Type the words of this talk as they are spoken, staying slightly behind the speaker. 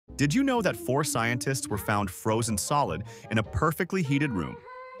Did you know that 4 scientists were found frozen solid in a perfectly heated room?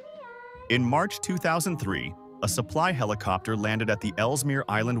 In March 2003, a supply helicopter landed at the Ellesmere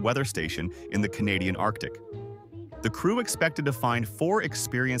Island Weather Station in the Canadian Arctic. The crew expected to find 4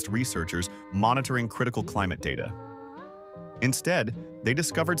 experienced researchers monitoring critical climate data. Instead, they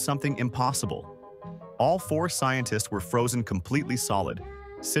discovered something impossible. All 4 scientists were frozen completely solid,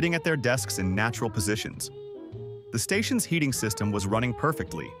 sitting at their desks in natural positions. The station's heating system was running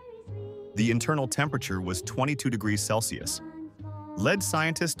perfectly. The internal temperature was 22 degrees Celsius. Lead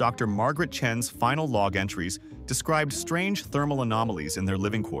scientist Dr. Margaret Chen's final log entries described strange thermal anomalies in their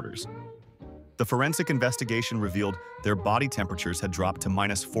living quarters. The forensic investigation revealed their body temperatures had dropped to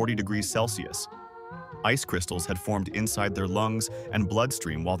 -40 degrees Celsius. Ice crystals had formed inside their lungs and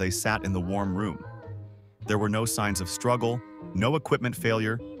bloodstream while they sat in the warm room. There were no signs of struggle, no equipment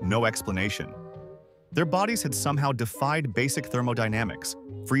failure, no explanation. Their bodies had somehow defied basic thermodynamics,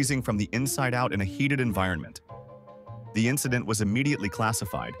 freezing from the inside out in a heated environment. The incident was immediately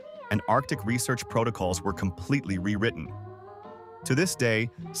classified, and Arctic research protocols were completely rewritten. To this day,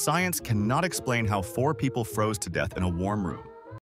 science cannot explain how 4 people froze to death in a warm room.